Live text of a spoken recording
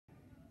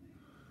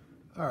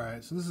All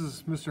right, so this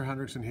is Mr.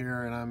 Hendricksen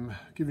here, and I'm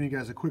giving you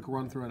guys a quick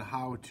run through on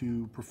how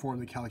to perform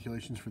the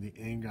calculations for the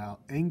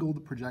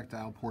angled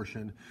projectile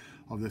portion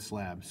of this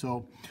lab.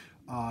 So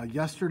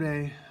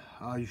yesterday,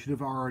 you should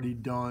have already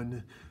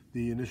done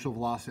the initial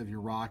velocity of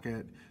your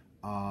rocket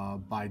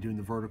by doing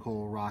the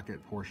vertical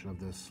rocket portion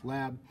of this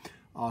lab.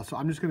 So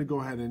I'm just going to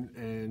go ahead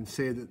and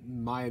say that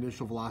my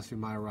initial velocity of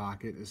my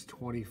rocket is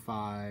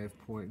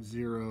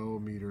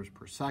 25.0 meters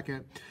per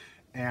second.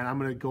 And I'm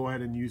going to go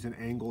ahead and use an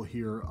angle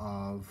here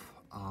of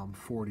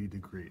 40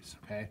 degrees,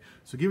 okay?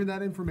 So given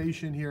that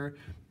information here,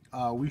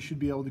 we should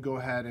be able to go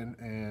ahead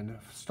and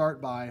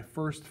start by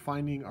first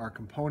finding our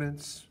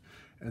components.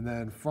 And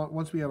then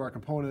once we have our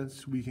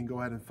components, we can go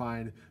ahead and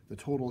find the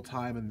total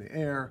time in the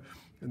air.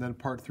 And then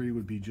part 3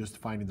 would be just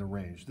finding the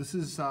range. This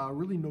is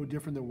really no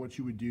different than what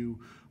you would do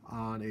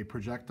on a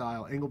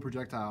angled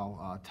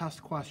projectile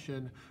test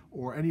question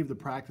or any of the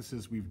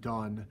practices we've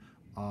done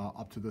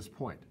up to this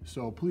point.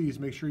 So please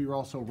make sure you're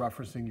also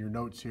referencing your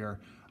notes here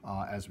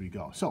as we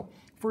go. So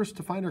first,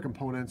 to find our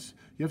components,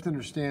 you have to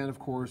understand, of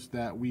course,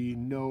 that we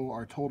know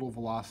our total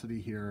velocity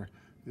here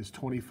is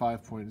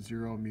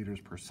 25.0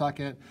 meters per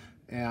second,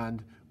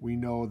 and we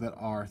know that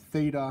our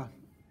theta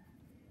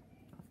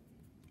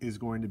is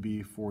going to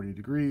be 40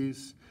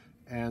 degrees,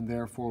 and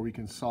therefore we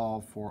can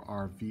solve for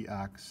our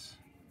Vx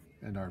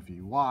and our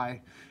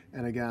Vy.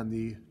 And again,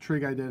 the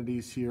trig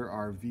identities here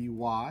are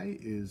Vy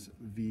is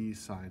V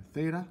sine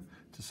theta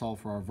to solve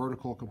for our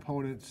vertical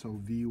component. So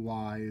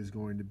Vy is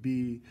going to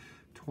be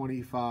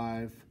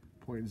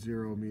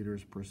 25.0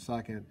 meters per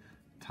second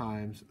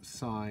times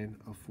sine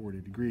of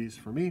 40 degrees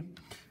for me.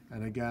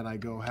 And again, I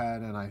go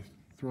ahead and I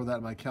throw that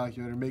in my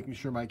calculator, making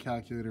sure my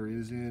calculator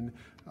is in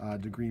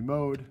degree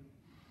mode.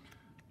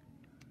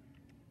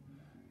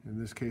 In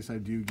this case, I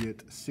do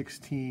get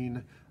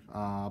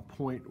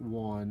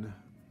 16.1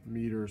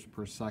 meters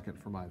per second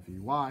for my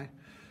Vy.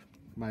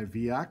 My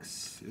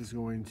Vx is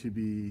going to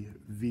be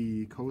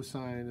V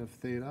cosine of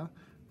theta.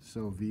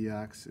 So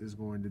Vx is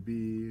going to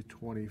be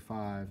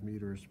 25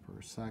 meters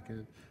per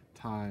second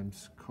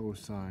times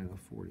cosine of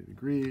 40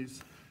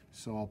 degrees.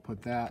 So I'll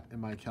put that in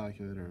my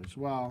calculator as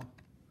well.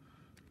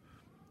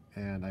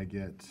 And I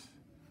get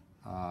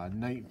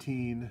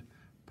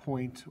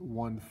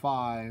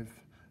 19.15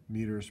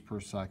 meters per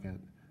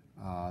second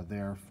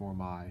there for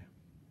my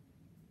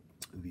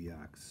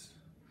Vx.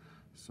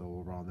 So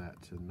we'll round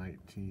that to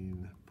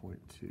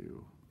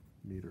 19.2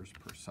 meters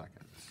per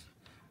second.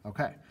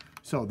 Okay,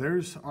 so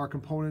there's our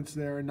components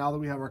there. Now that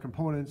we have our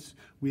components,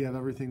 we have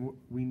everything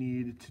we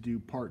need to do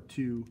part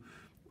 2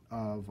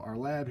 of our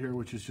lab here,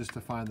 which is just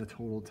to find the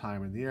total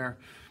time in the air.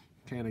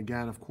 Okay, and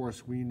again, of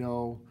course, we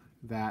know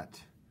that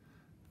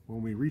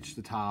when we reach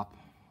the top,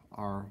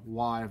 our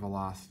y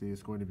velocity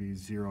is going to be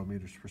 0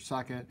 meters per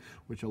second,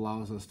 which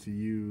allows us to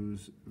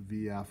use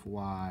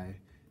Vfy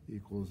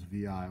equals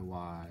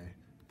Viy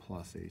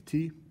plus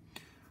at.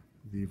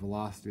 The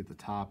velocity at the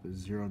top is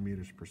 0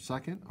 meters per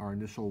second. Our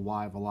initial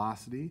y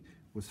velocity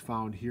was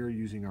found here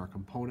using our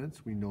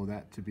components. We know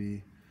that to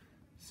be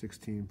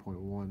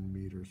 16.1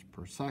 meters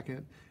per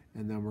second.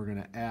 And then we're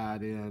going to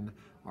add in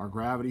our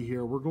gravity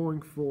here. We're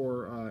going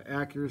for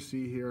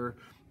accuracy here.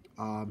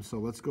 So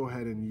let's go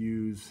ahead and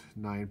use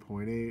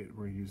 9.8.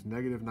 We're going to use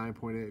negative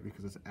 9.8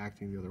 because it's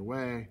acting the other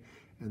way.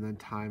 And then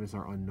time is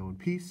our unknown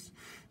piece.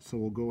 So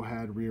we'll go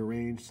ahead,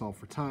 rearrange, solve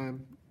for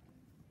time.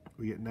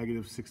 We get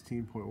negative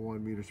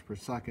 16.1 meters per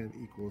second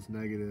equals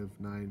negative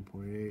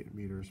 9.8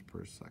 meters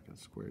per second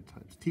squared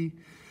times t.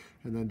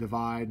 And then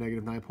divide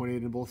negative 9.8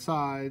 in both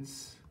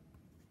sides.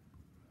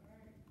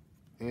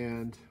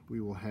 And we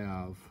will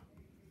have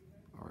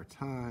our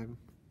time,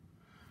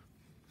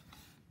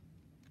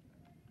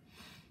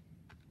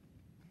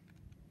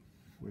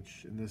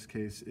 which in this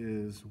case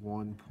is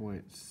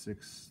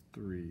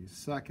 1.63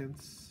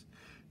 seconds.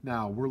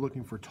 Now we're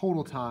looking for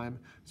total time,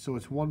 so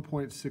it's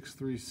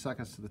 1.63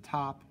 seconds to the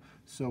top.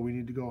 So we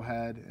need to go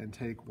ahead and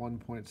take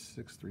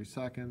 1.63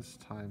 seconds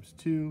times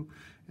 2,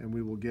 and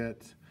we will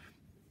get,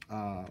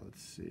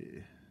 let's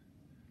see,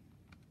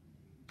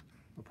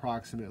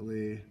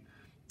 approximately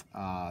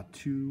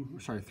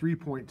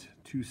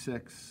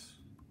 3.26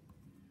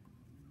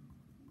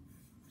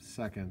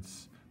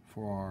 seconds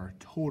for our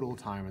total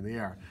time in the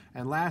air.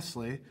 And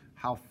lastly,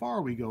 how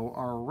far we go,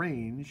 our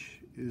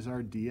range is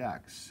our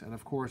dx. And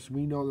of course,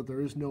 we know that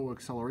there is no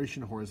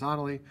acceleration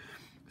horizontally,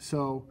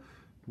 so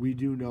we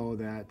do know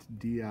that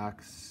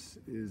dx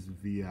is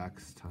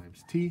Vx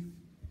times t.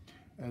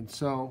 And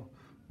so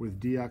with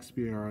dx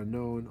being our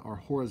unknown, our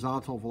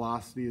horizontal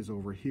velocity is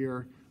over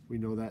here. We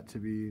know that to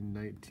be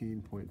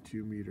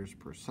 19.2 meters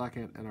per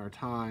second, and our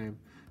time,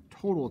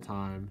 total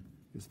time,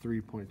 is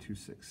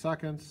 3.26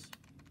 seconds.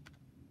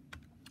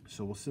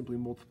 So we'll simply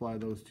multiply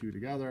those two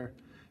together,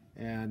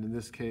 and in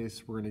this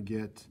case, we're going to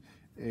get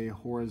a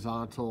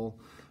horizontal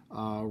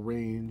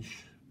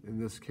range, in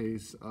this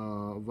case,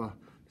 of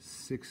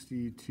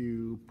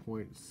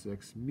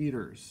 62.6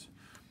 meters.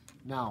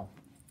 Now,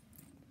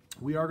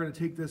 we are going to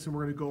take this and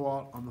we're going to go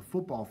out on the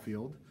football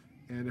field,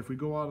 and if we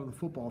go out on the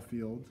football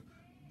field,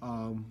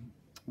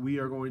 we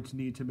are going to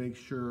need to make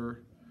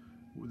sure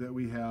that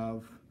we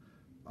have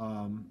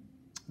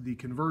the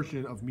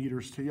conversion of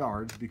meters to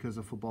yards, because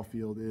a football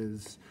field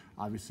is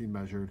obviously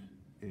measured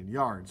in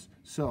yards.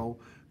 So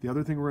the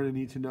other thing we're going to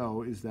need to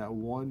know is that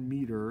 1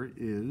 meter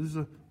is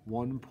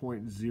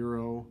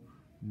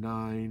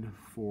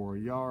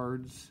 1.094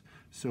 yards.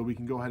 So we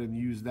can go ahead and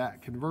use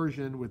that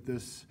conversion with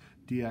this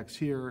dx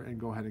here and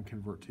go ahead and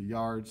convert to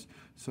yards.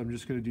 So I'm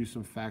just going to do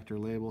some factor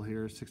label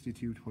here,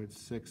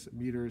 62.6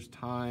 meters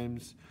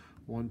times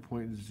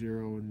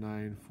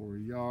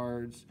 1.094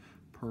 yards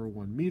per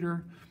 1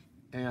 meter.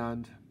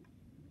 And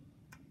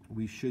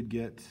we should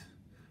get,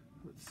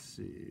 let's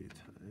see,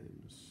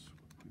 times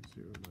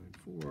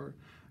 1.094.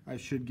 I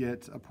should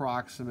get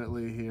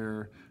approximately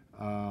here,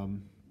 let's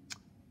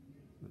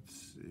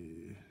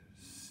see,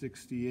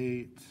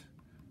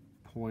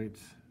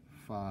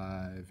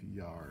 68.5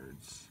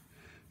 yards.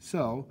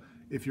 So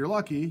if you're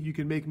lucky, you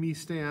can make me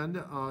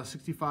stand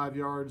 65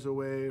 yards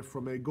away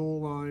from a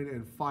goal line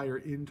and fire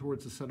in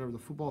towards the center of the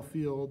football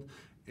field.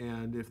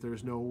 And if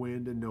there's no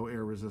wind and no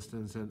air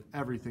resistance and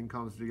everything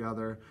comes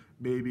together,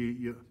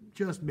 maybe,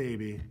 just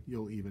maybe,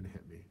 you'll even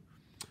hit me.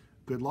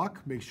 Good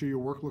luck. Make sure your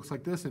work looks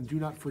like this, and do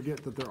not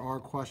forget that there are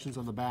questions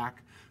on the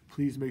back.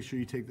 Please make sure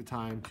you take the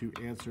time to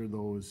answer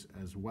those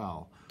as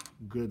well.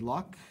 Good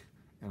luck,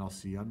 and I'll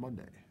see you on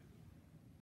Monday.